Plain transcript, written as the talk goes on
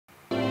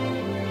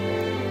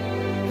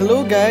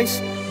Hello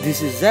guys,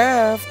 this is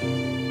Zaf.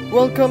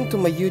 Welcome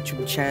to my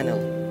YouTube channel.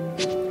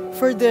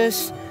 For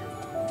this,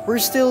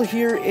 we're still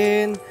here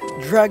in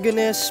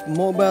Dragoness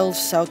Mobile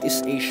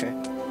Southeast Asia.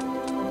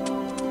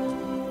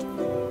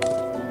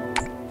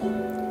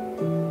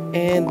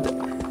 And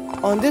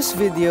on this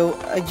video,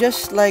 I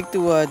just like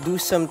to do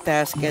some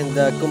task and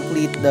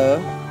complete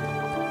the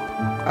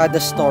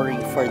story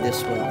for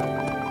this one.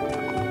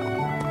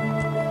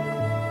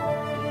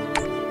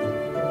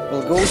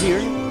 We'll go here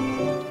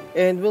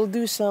and we'll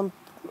do some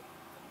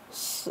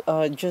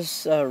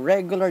just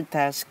regular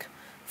task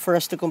for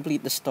us to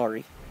complete the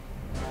story.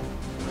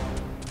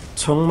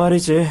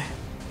 정말이지.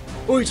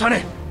 어이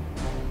자네.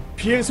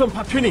 비행선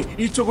파편이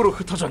이쪽으로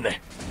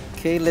흩어졌네.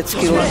 Okay, let's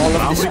kill all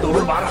of this.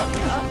 너를 말아.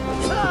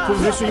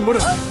 부품 회수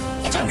임무는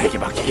자네에게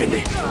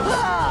맡기겠네.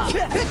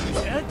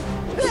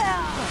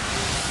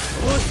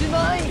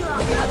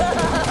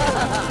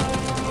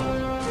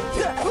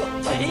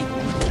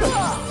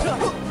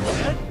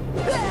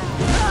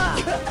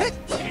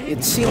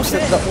 It seems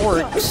that the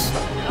orcs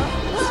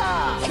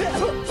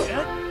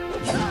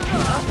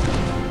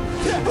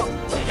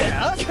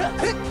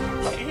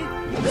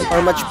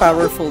are much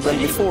powerful than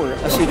before.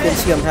 As you can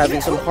see, I'm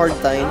having some hard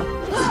time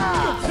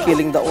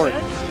killing the orc.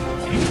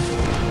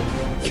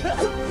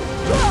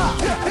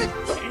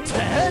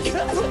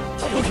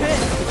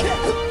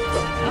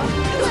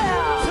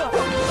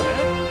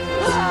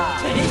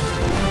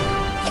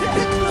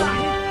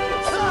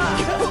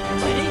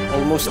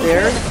 Almost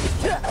there.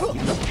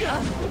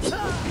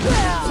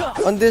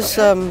 On this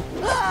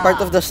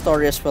part of the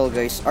story as well,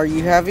 guys, are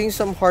you having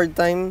some hard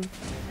time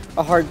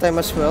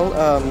as well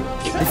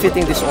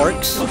defeating these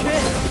orcs?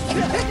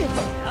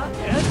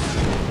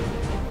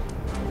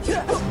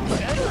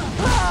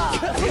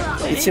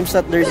 It seems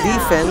that their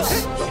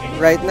defense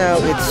right now,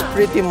 it's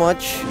pretty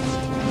much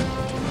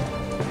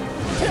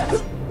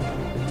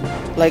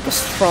like a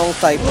strong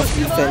type of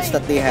defense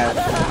that they have.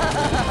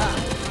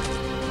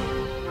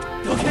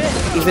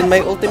 Even my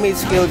ultimate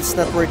skill is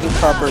not working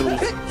properly.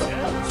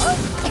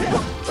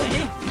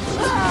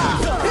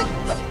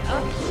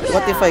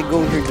 What if I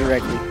go here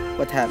directly?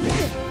 What happens?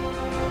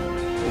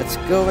 Let's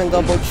go and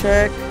double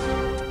check.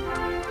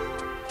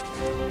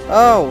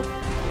 Oh!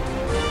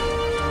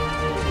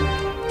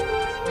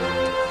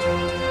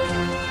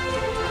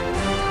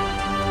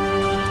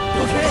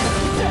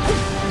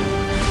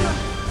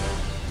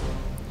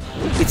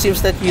 It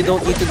seems that you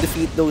don't need to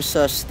defeat those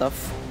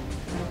stuff.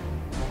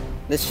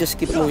 Let's just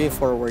keep moving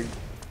forward.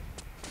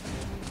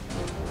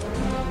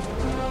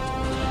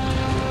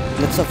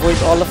 Let's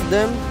avoid all of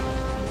them.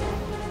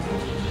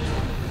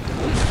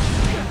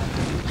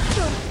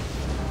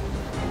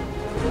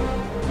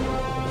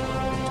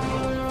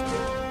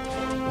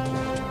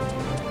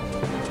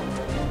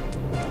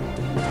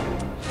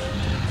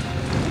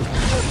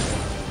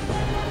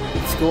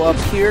 Let's go up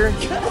here.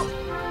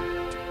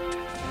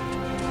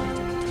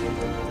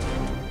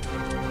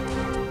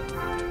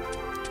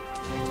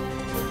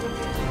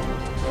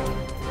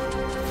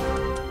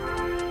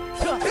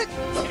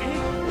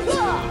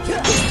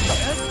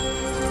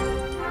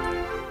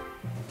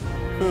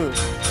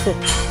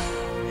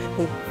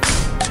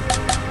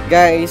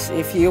 Guys,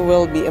 if you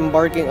will be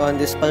embarking on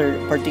this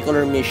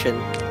particular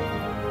mission,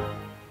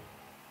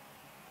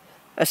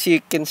 as you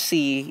can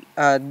see,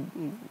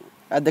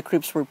 the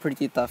creeps were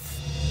pretty tough.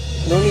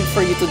 No need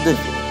for you to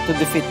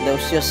defeat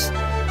those. Just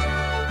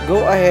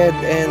go ahead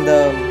and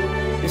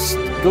just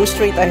go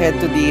straight ahead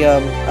to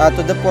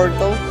the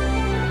portal,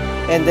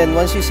 and then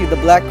once you see the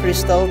black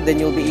crystal, then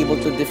you'll be able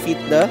to defeat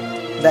the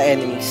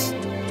enemies.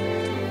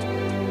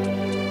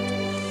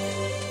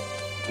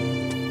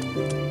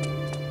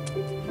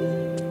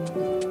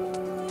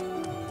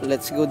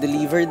 Let's go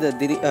deliver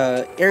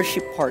the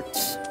airship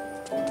parts.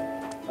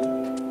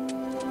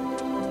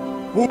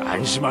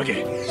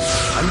 안심하게.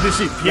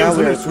 반드시 Now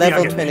we're 비행선을 at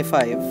level 수리하겠네.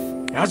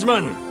 25.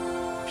 하지만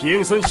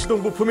비행선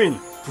시동 부품인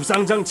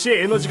부상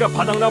장치의 에너지가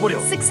바닥나버려.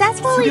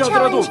 Successfully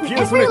수리하더라도 challenge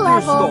비행선에 every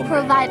띄울 수가 level 없네.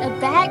 provide a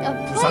bag of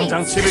부상 plates.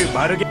 장치를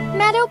마르게.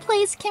 Metal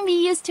plates can be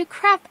used to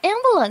craft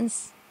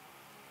ambulance.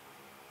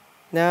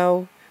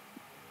 Now,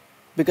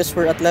 because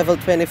we're at level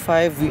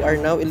 25, we are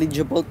now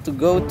eligible to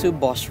go to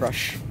boss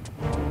rush.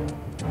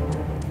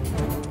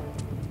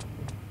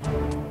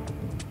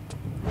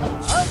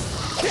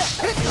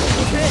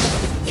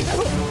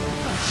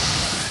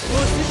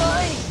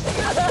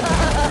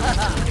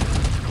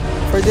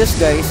 For this,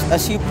 guys,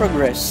 as you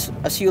progress,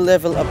 as you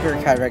level up your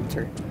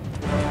character,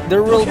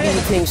 there will be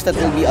things that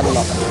will be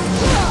unlocked.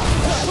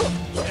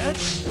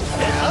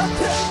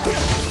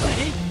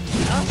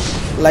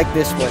 Like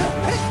this one.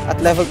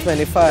 At level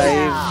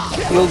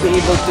 25, you'll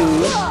be able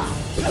to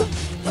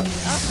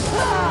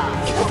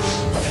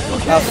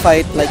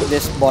fight like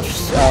this boss,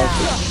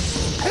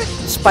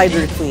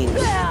 Spider Queen.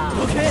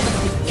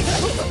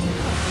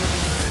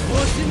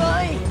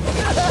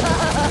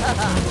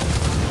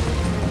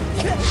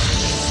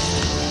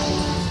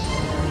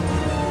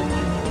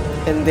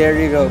 And there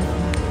you go.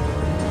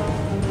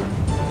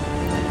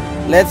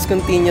 Let's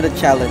continue the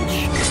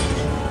challenge.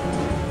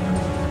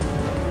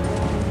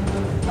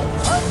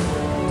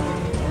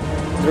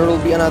 there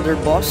will be another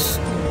boss.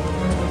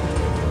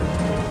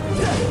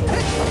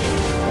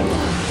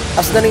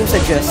 As the name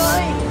suggests,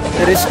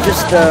 it is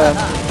just the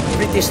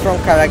pretty strong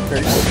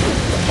characters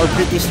or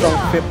pretty strong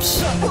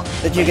crypts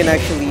that you can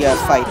actually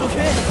fight.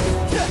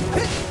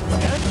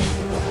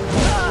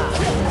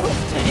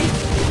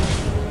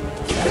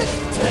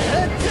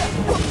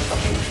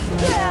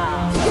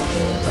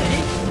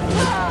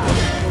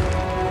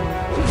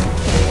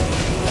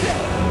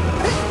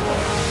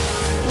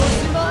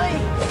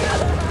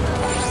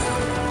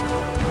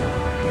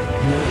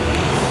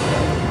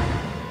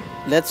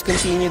 Let's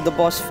continue the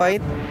boss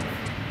fight.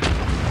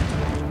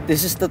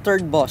 This is the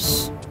third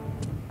boss.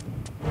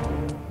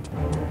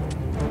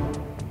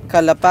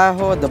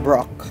 Kalapaho the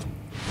Brock.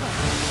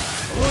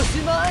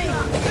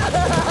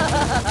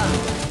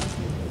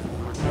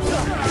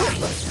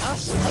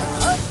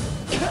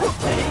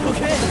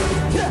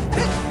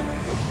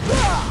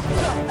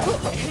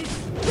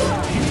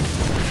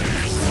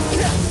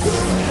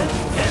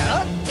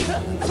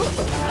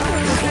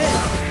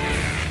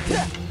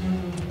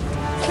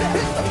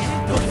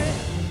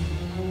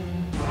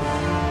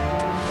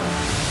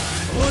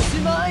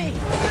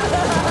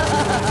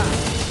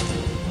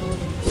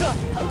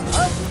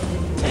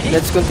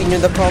 Let's continue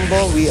the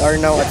combo. We are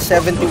now at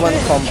 71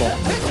 combo.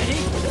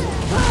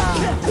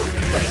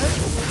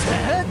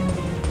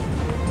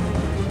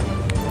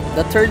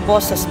 The third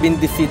boss has been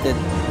defeated.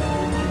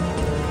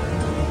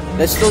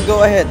 Let's still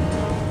go ahead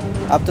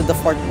up to the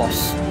fourth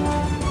boss.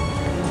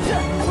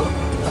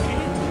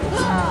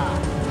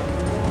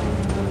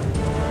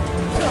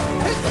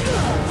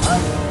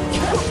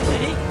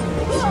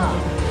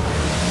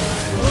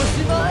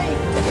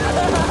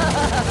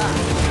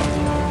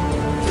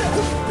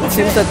 It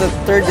seems that the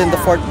third and the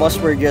fourth boss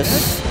were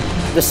just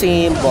the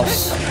same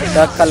boss,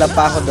 the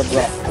Kalapaho the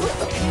Brock.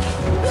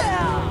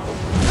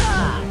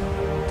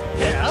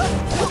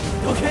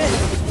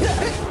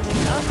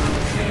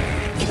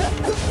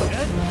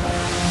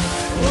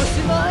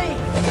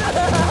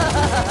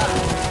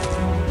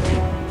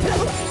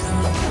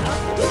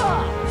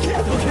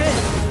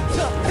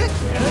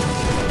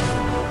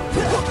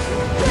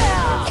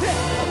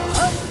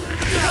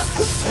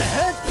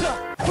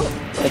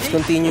 Let's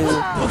continue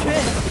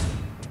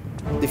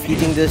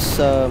defeating this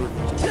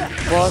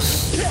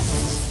boss.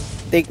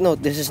 Take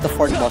note, this is the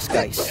fourth boss,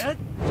 guys.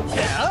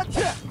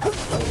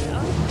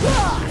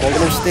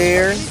 Almost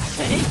there.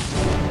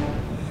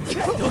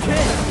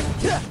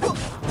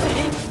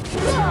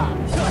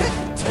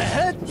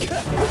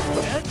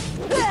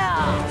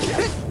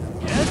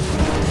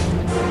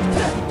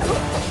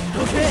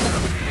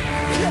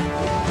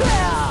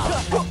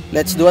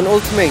 Let's do an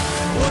ultimate.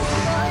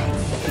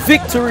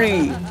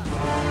 Victory!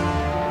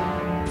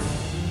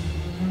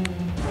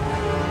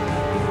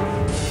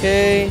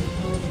 Okay.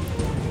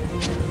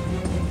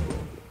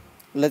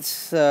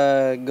 Let's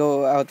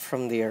go out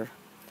from there.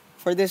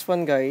 For this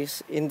one,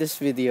 guys, in this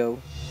video,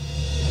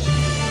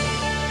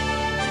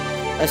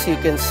 as you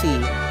can see,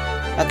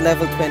 at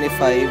level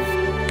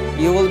 25,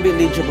 you will be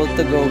eligible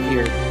to go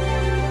here.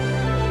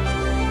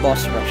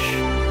 Boss Rush.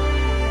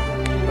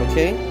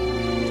 Okay?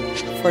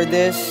 For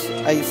this,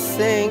 I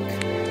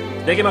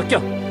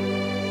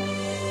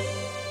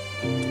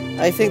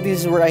think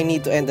this is where I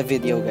need to end the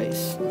video,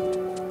 guys.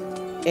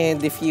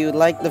 And if you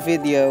like the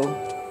video,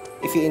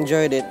 if you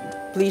enjoyed it,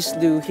 please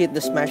do hit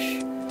the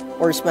smash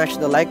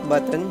the like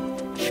button.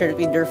 Share it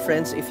with your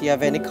friends. If you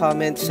have any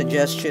comments,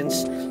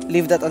 suggestions,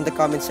 leave that on the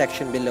comment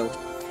section below.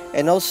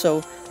 And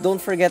also, don't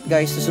forget,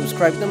 guys, to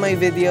subscribe to my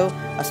video.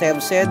 As I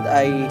have said,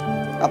 I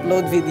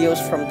upload videos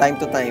from time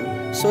to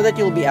time so that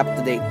you'll be up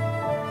to date.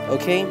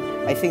 Okay?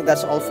 I think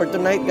that's all for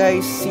tonight,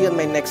 guys. See you in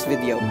my next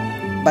video.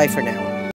 Bye for now.